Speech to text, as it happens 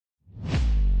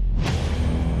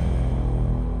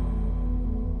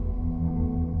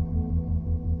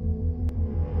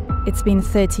It's been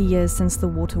 30 years since the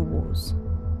water wars,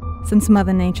 since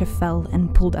Mother Nature fell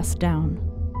and pulled us down,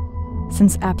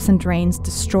 since absent rains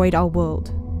destroyed our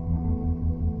world.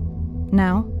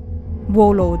 Now,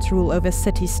 warlords rule over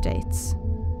city-states.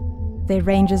 Their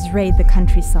rangers raid the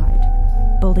countryside,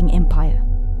 building empire.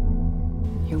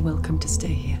 You're welcome to stay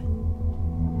here.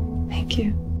 Thank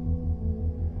you.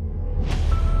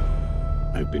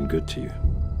 I've been good to you.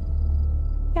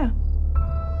 Yeah.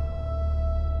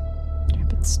 You're a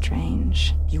bit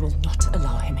strange. You will not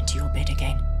allow him into your bed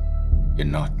again. You're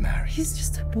not married. He's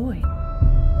just a boy.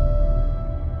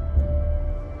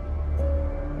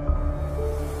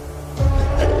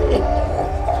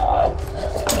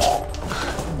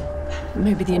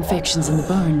 Maybe the infection's in the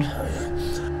bone.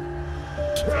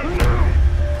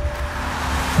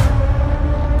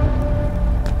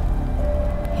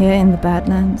 Here in the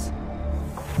Badlands,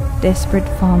 desperate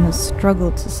farmers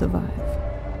struggle to survive.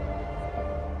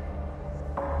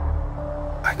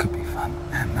 I could be fun,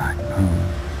 and I know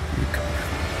you could be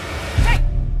fun.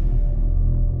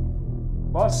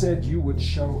 Boss said you would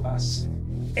show us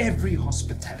every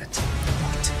hospitality.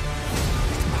 Not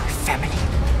with my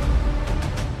family.